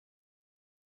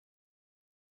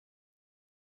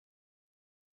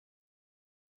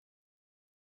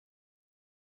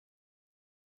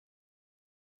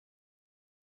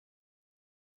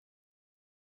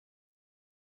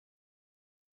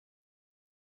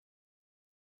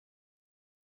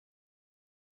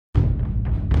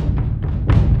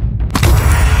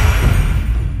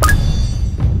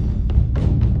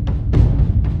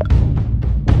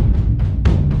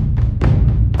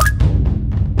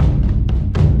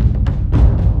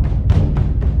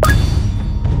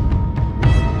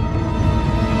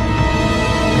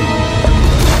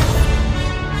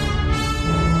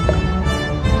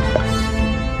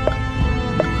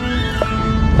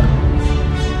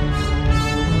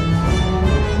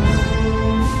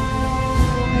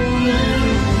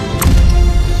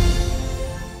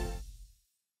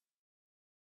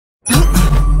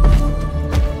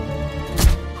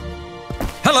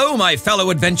my fellow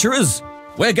adventurers.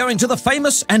 We're going to the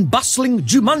famous and bustling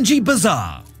Jumanji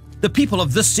Bazaar. The people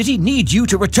of this city need you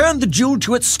to return the jewel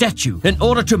to its statue in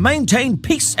order to maintain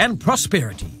peace and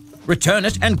prosperity. Return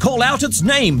it and call out its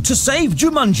name to save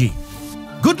Jumanji.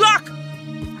 Good luck!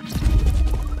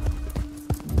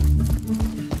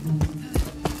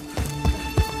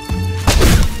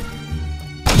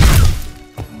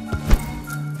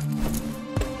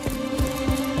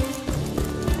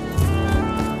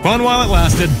 Fun while it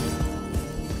lasted.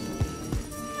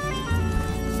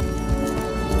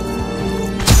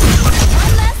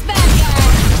 One less bad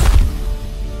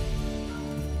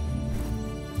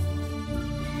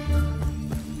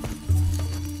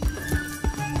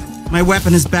guy. My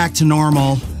weapon is back to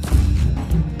normal.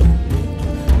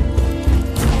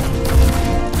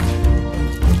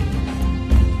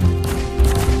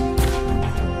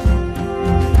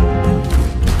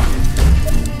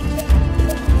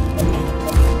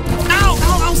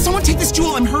 Take this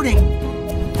jewel, I'm hurting.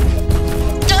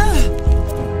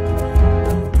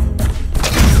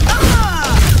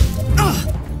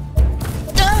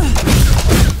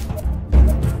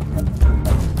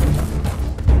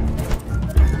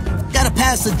 Gotta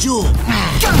pass the jewel.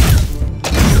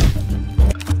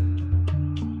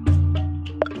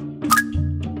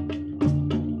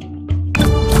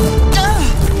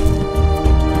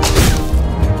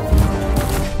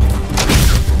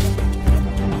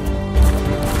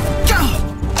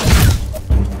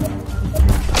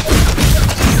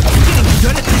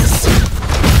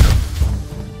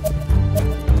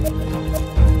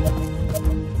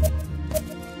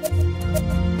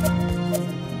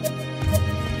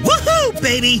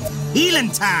 Baby, healing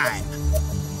time.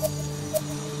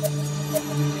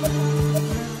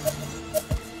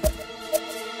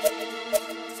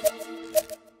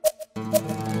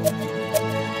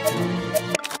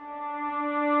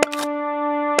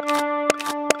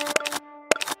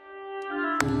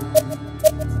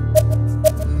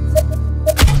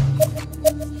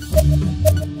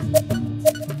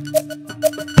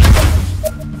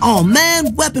 Oh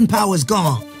man, weapon power's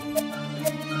gone.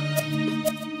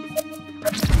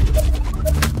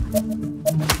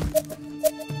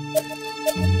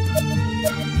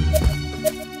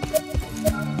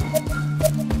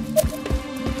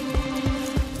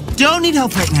 Don't need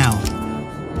help right now.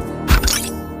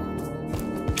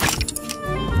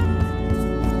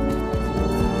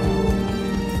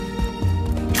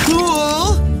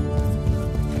 Cool.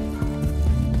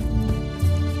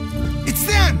 It's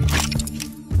them.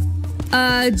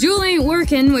 Jewel ain't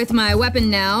working with my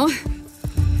weapon now.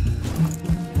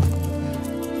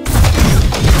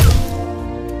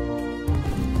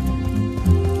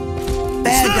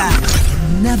 Bad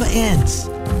guy never ends.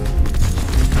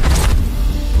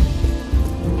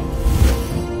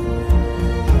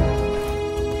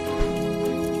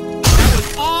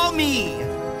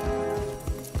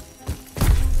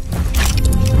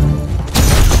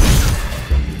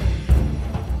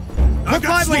 Look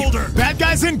lively! Bad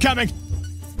guys incoming!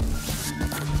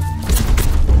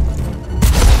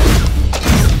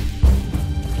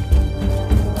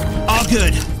 All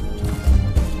good.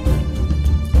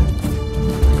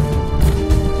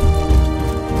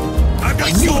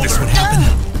 I knew this would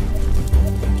happen.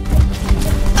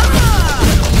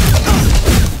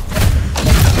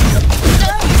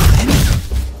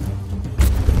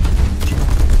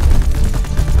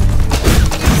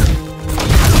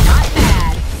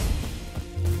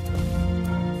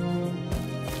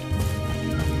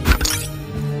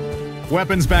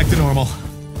 Weapons back to normal.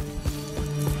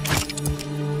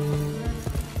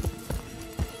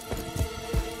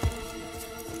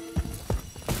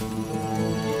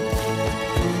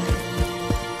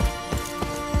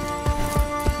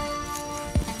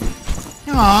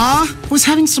 Aw, I was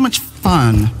having so much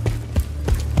fun.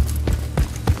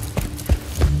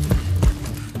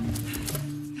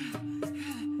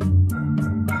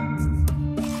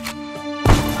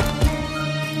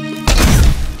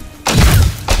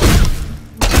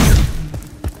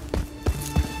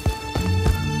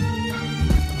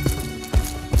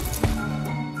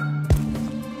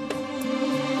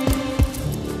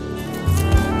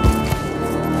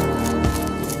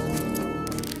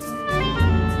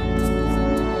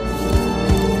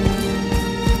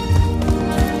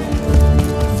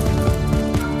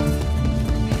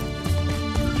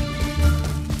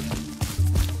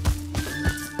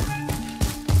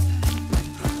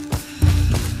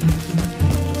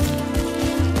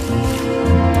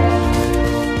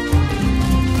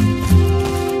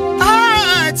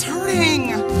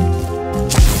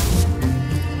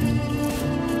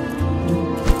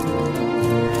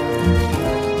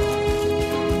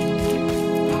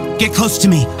 Get close to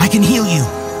me. I can heal you.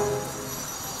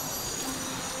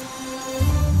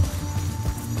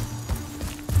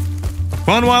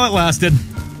 Fun while it lasted.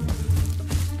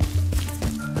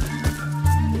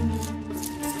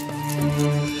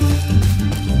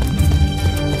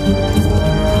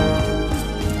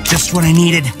 Just what I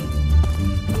needed.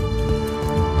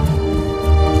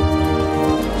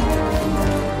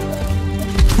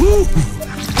 Woo!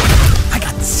 I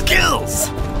got skills!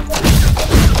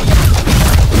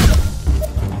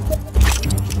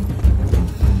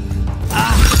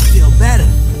 I feel better.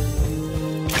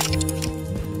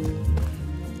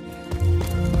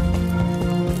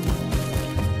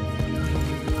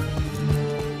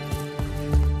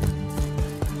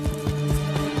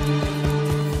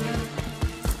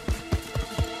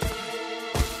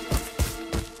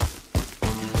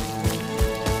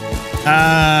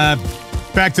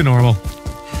 Back to normal.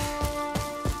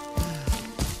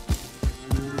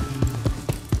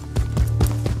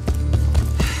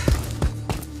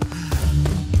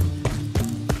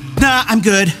 Nah, I'm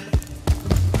good.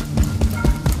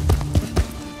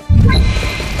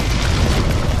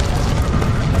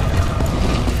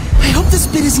 I hope this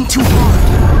bit isn't too hard.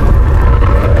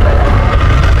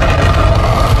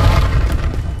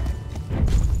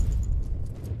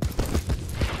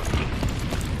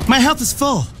 My health is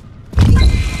full.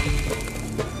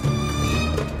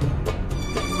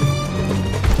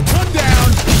 One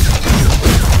down.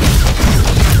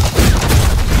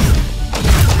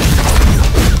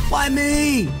 Why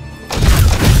me?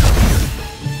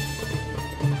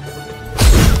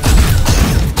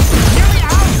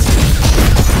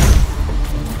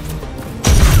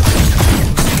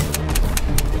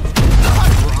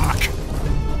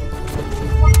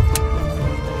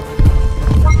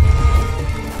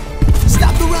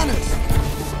 Stop the runners.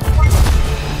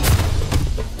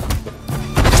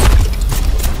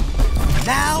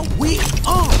 Now we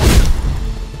own.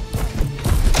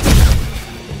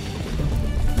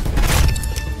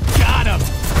 Got him.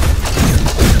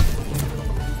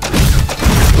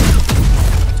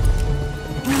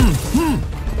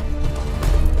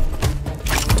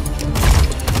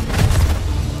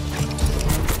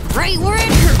 Right where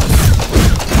it hurts.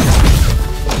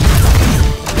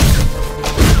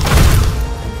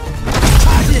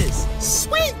 Try this.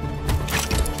 Sweet!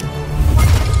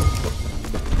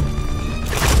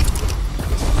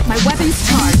 My weapon's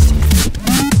charged.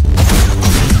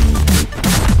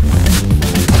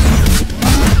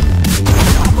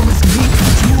 Problem is me.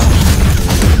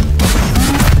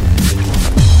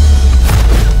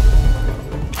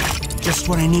 Just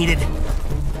what I needed.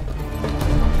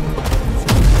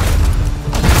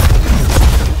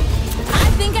 I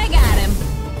think I got him.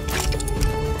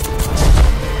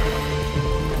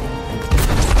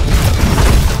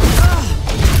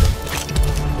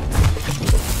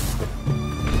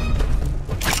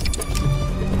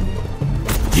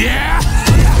 Yeah!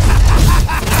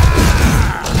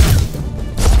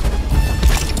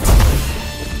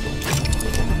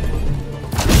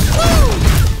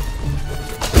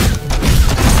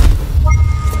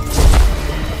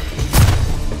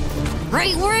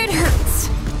 Right where it hurts.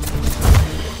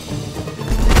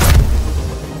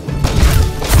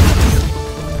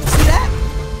 See that?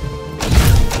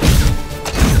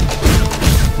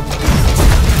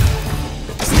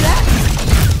 See that?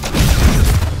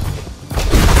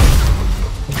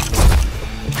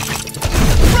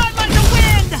 Run like the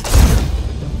wind!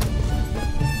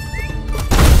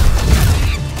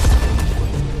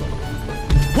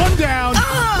 One down.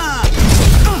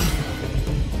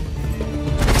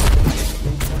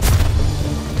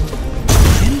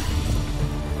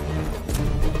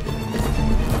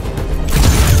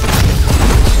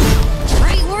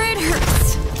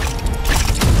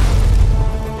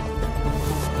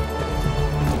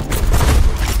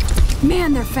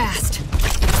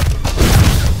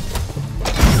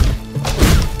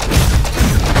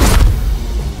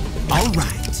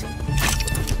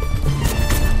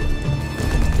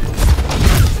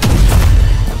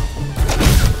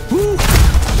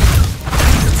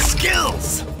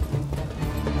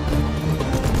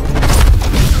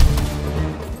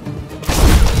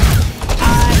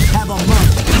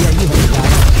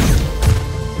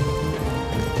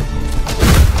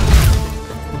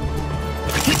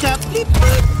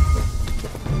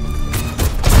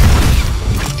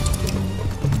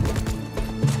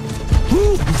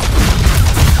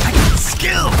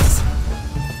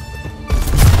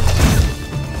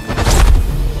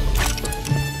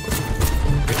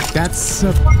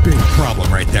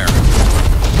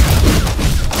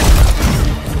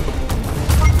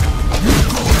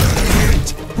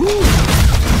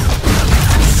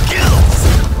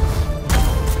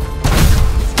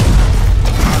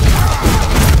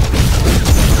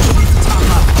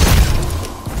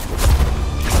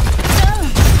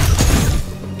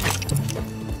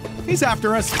 He's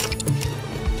after us.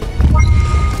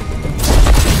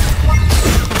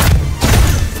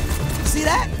 See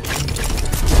that?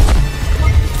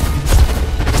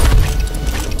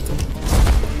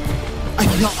 I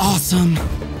feel awesome.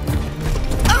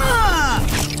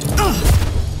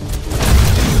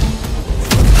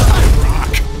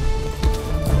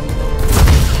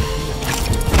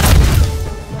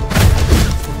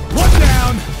 One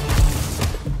down.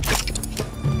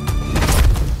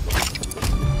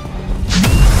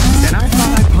 Then I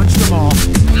thought I punched them all.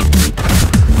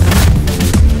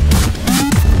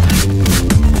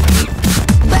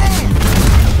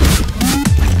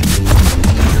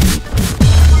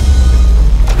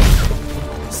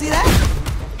 See that?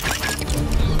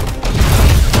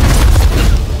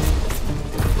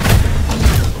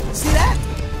 See that?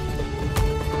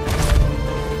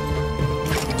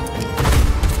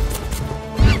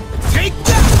 Take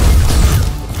that!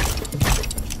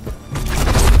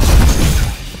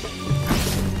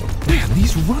 Man,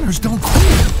 these runners don't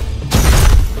quit.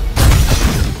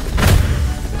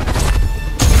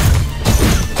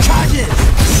 Charges!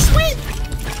 Sweet!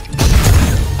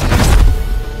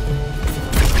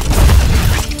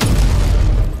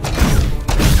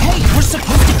 Hey, we're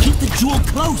supposed to keep the jewel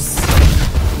close.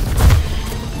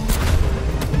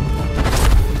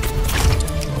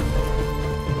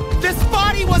 This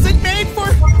body wasn't made for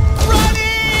running!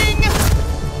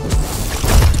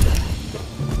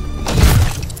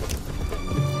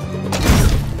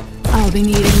 I'll be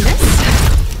needing this.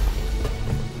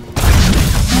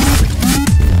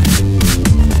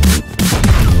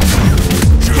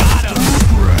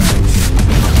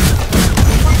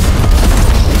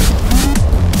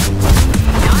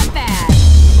 Not bad.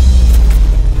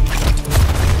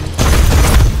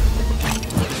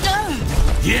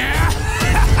 Yeah!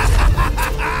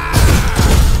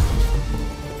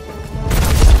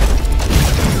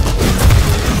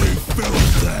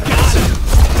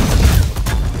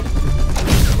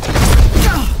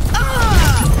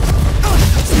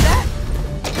 See that?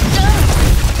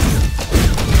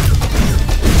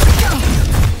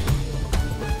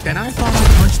 Then I thought I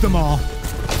punched them all.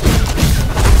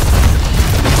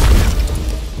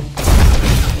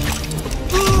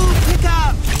 Ooh, pick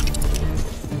up!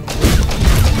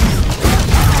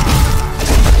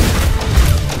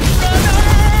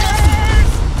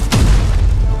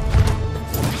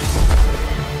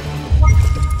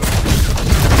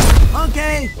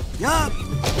 Okay, yup.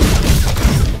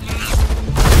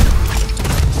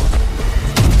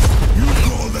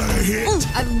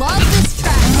 I love this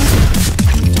track.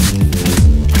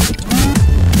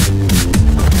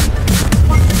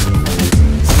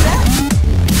 See that?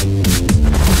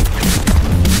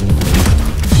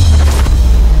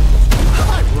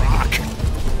 I rock.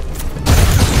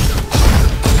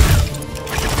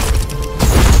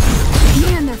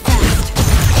 Man, they're fast.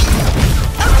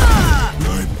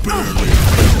 I barely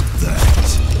felt that.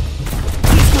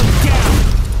 He's going down.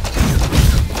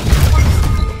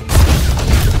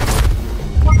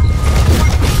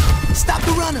 Stop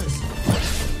the runners.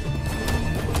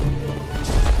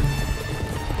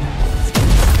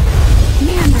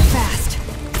 Man, they're fast.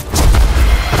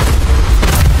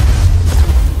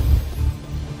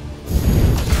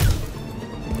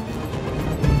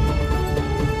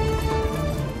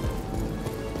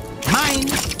 Mine.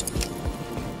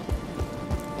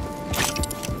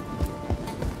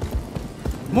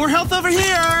 More health over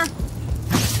here.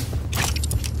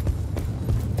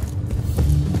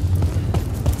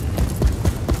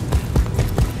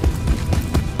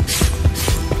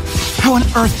 How on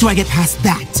earth do I get past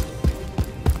that?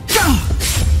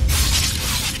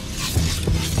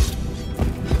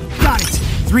 Got it.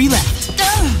 3 left.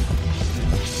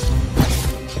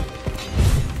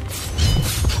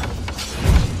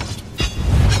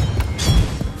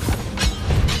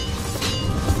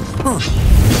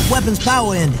 Weapons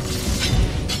power ended.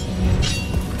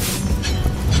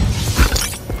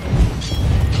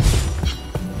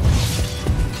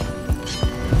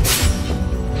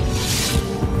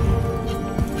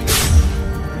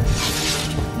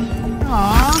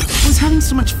 Aw, I was having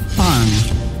so much fun.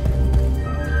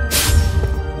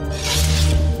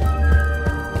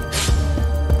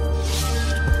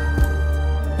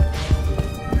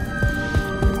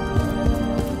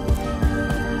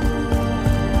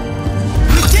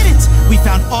 We did it! We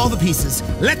found all the pieces.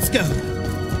 Let's go.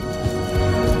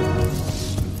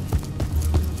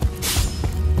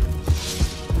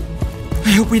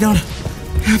 I hope we don't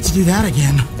have to do that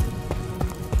again.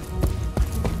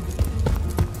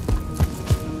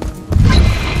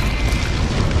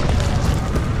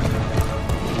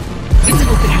 It's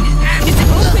opening. It's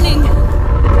opening.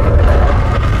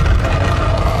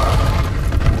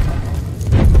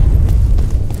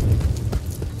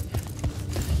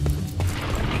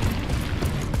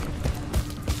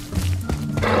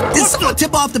 Someone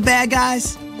tip off the bad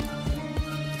guys.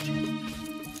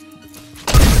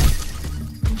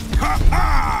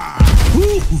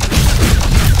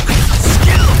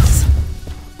 Skills.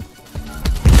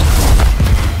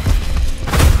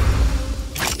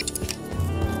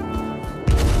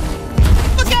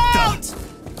 Look out!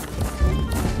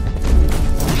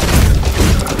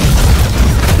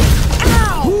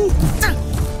 Ow!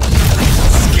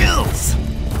 Skills.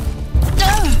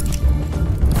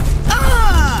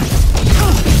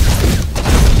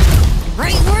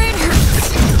 Right where it hurts.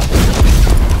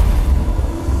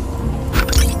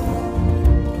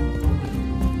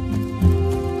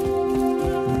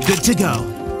 Good to go.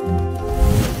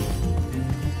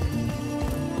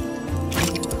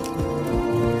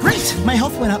 Great! My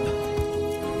health went up.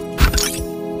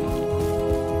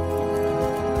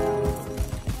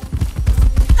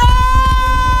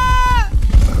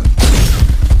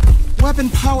 Weapon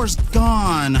power's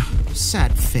gone.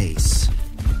 Sad face.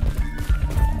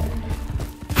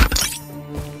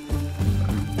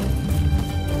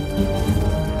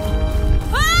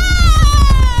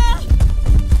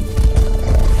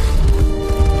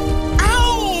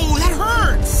 Ow! That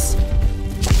hurts!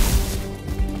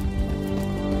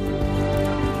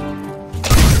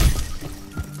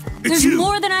 There's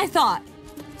more than I thought.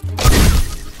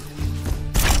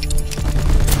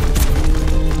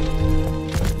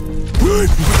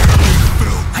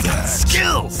 I got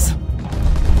skills!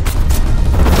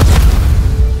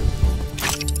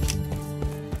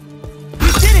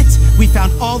 We did it! We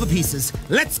found all the pieces.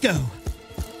 Let's go.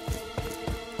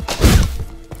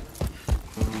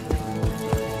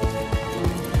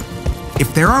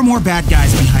 If there are more bad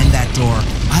guys behind that door,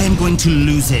 I am going to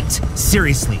lose it.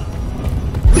 Seriously.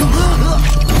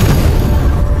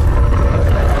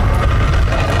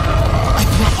 I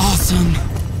feel awesome.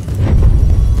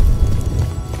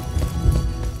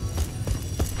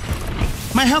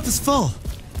 My health is full.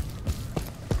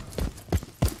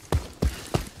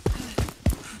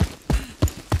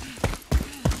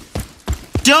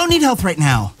 Don't need health right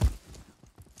now.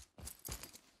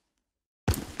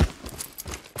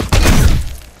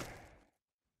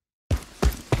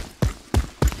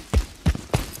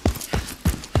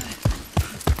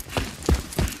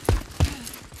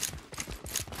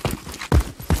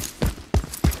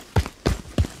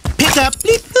 Pick up,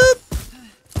 bleep, boop.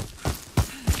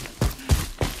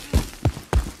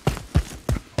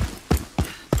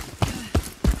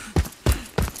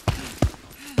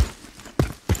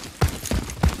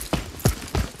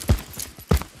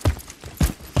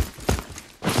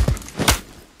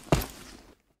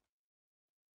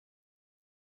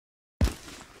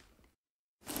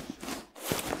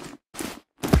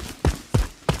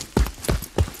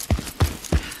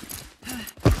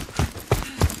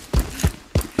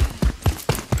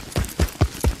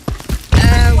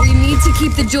 We need to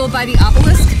keep the jewel by the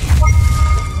obelisk.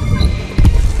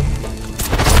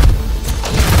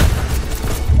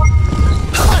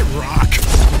 I rock.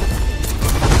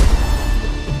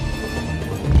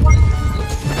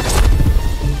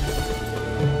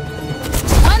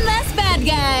 One less bad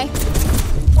guy.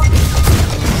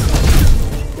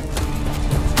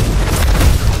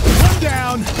 One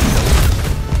down.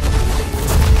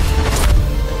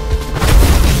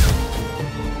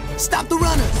 Stop the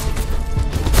runners!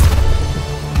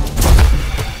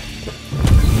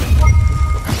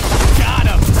 Got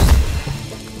him.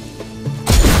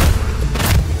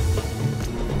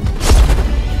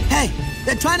 Hey,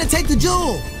 they're trying to take the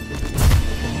jewel!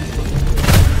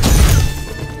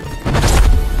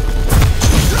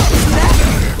 See that?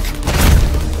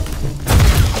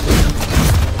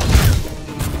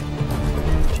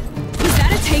 Was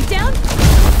that a takedown?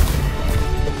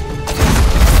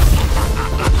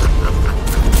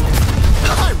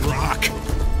 I rock.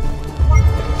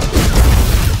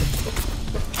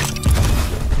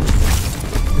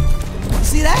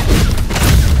 See that?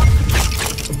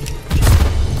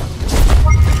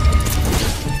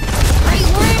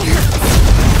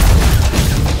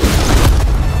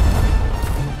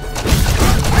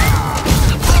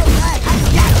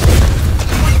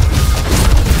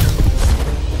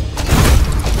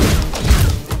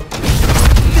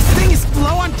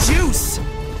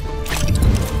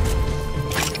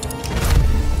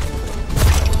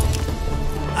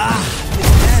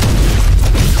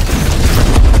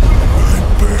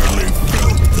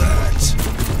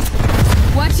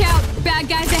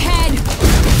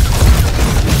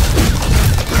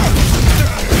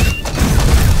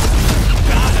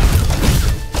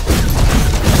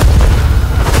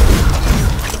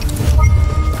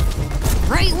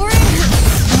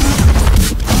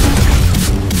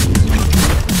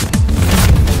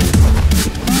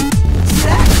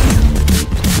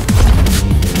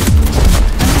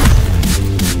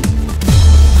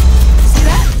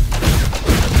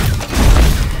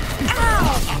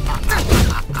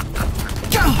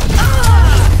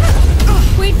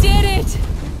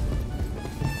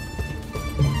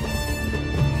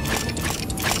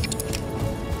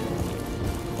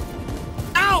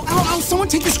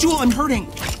 Take this jewel, I'm hurting.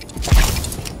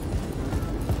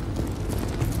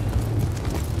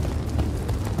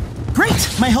 Great!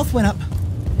 My health went up.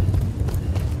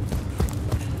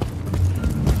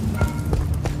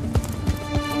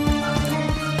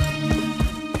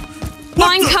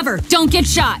 Find cover! Don't get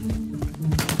shot!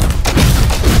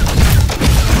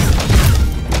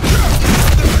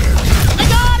 I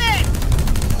got it!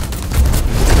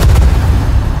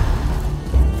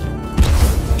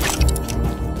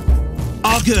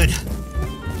 All good.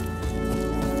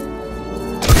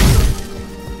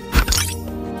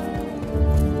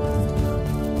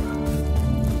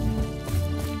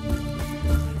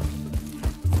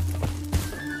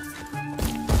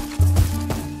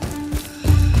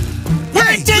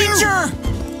 Danger!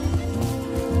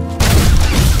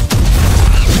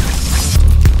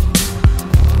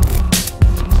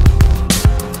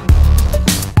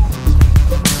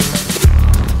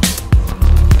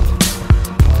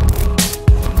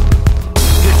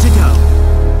 Good to go.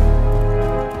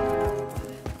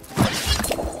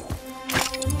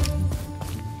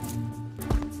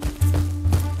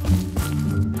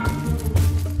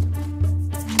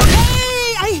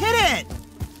 Hey! I hit it!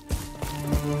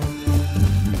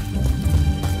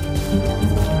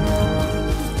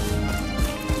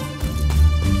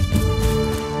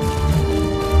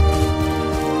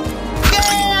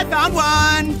 Found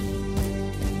one!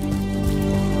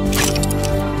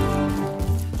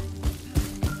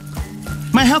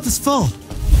 My health is full.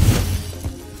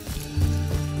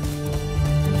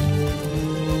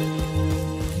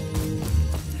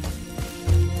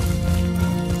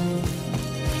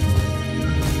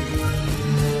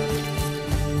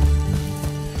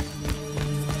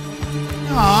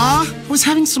 Aw, I was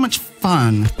having so much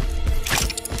fun.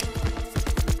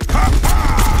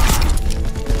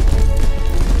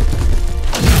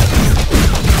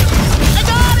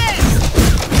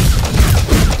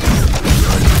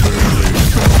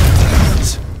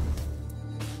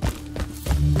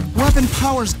 Weapon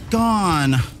power's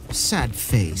gone. Sad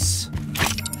face.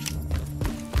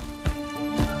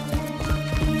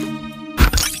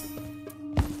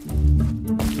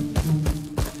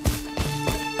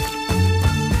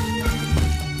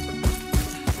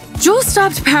 Joel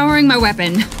stopped powering my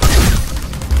weapon.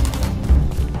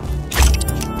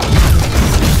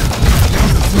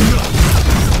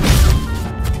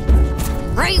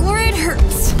 Right where it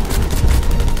hurts.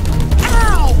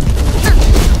 Ow!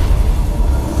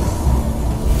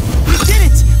 We did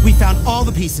it! We found all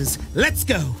the pieces. Let's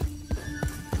go.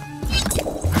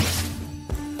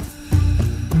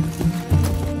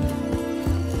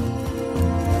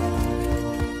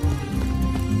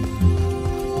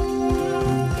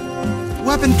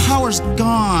 Weapon power's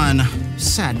gone.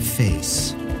 Sad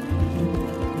face.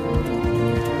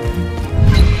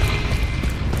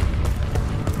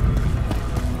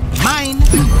 Mine!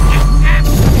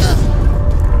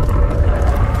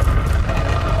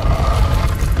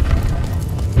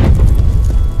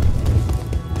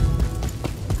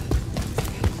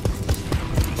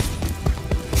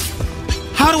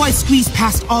 How do I squeeze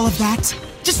past all of that?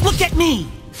 Just look at me!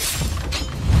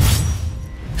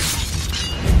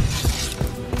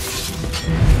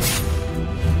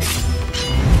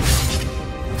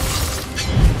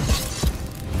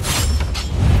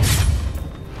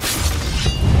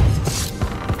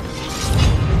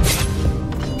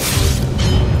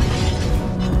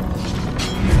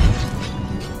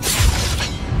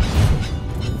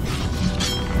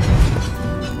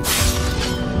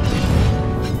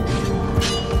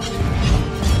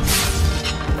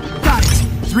 Got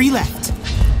it! 3 left.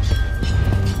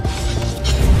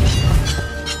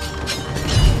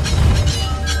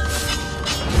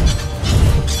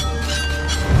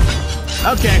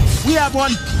 Okay, we have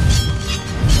one.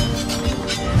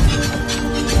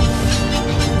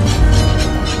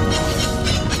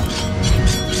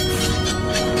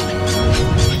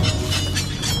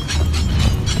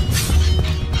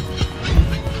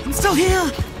 I'm still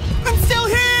here! I'm still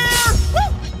here! Woo!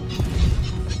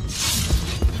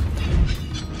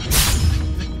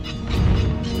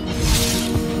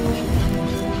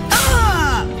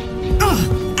 Ah!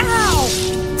 Ow!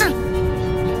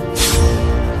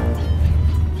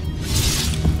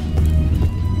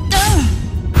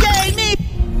 Yay, me!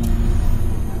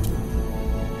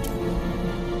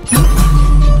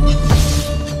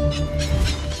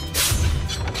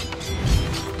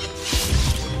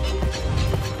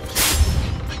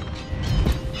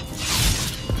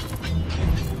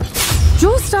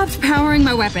 Joel stopped powering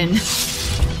my weapon.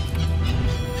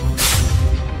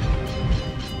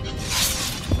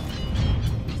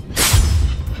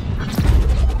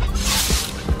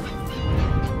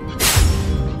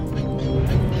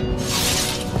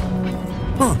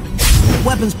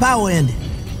 weapon's power ended.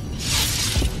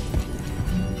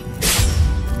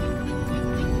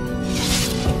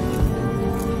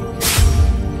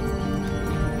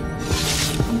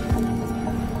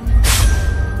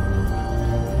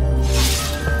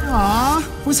 Aw,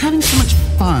 I was having so much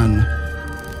fun.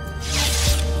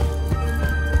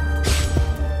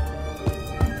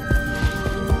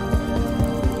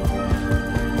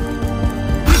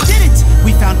 We did it!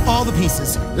 We found all the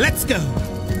pieces. Let's go!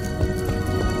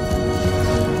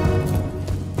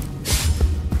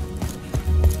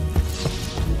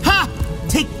 Ha!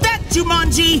 Take that,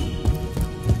 Jumanji!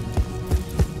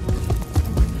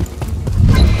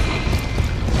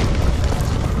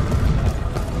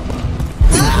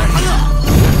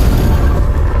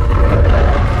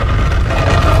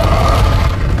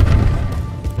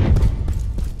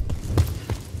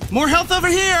 More health over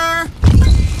here!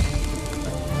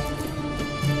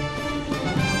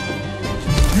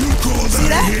 You call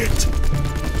that a hit?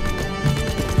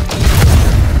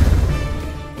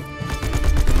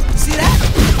 See that?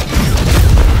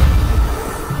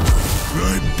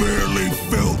 I barely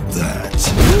felt that.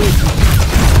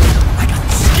 I got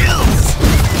skills!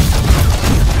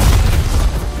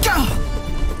 Go!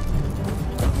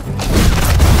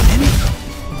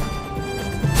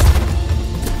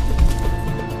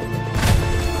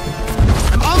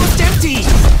 I'm almost empty!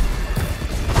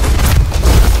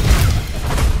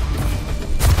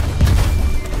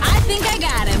 I think I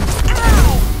got him.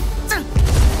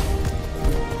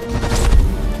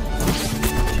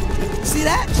 See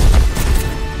that?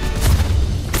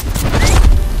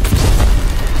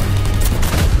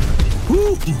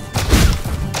 Woo!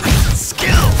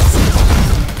 Skills!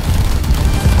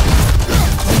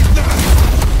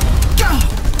 Go!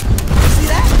 See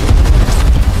that?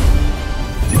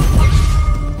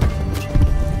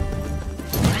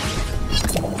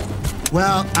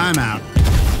 Well, I'm out.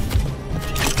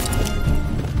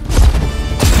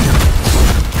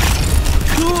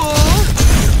 Cool!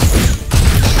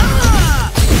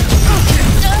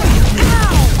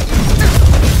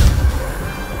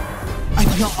 I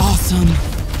feel awesome.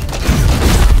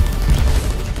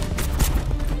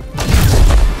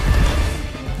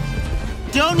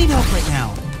 Don't need help right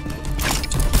now.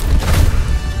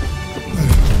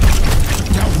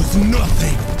 That was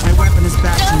nothing. My weapon is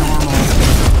back to normal.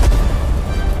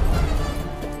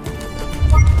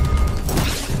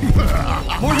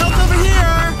 More health over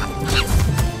here!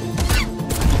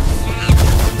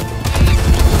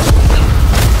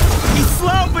 He's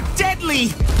slow but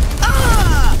deadly!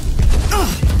 Ah! Ugh.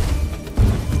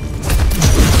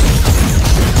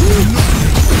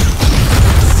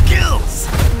 Skills!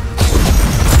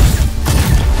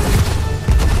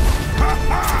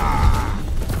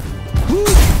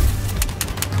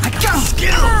 I got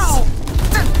skills!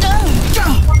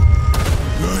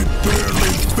 I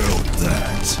barely felt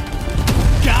that.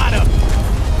 Got him!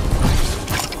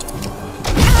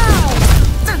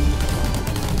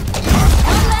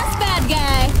 One less bad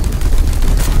guy.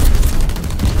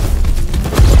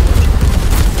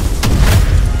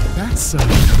 That's a big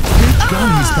gun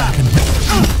he's backing.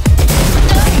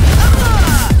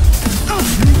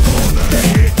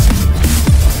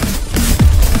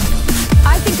 I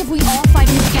think if we all fight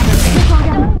him together, we'll go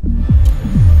down.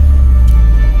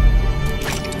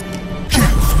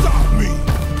 Can't stop me.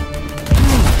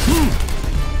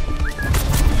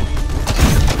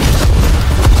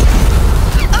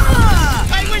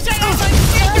 I wish I had my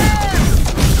fingers!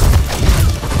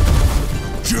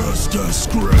 Just a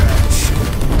scratch.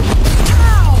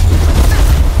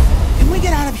 Can we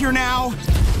get out of here now?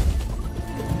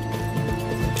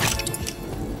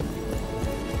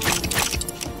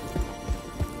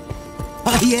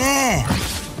 Oh yeah!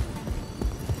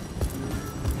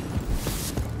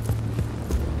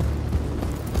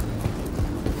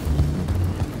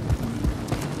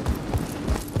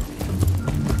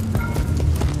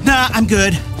 Nah, I'm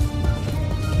good.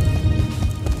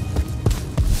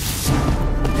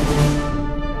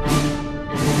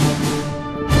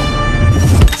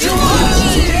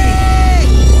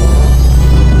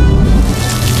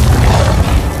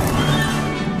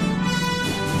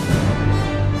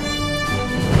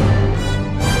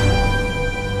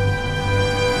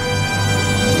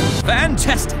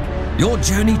 Fantastic! Your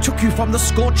journey took you from the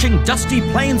scorching, dusty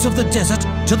plains of the desert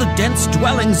to the dense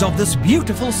dwellings of this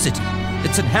beautiful city.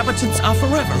 Its inhabitants are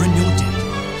forever in your debt.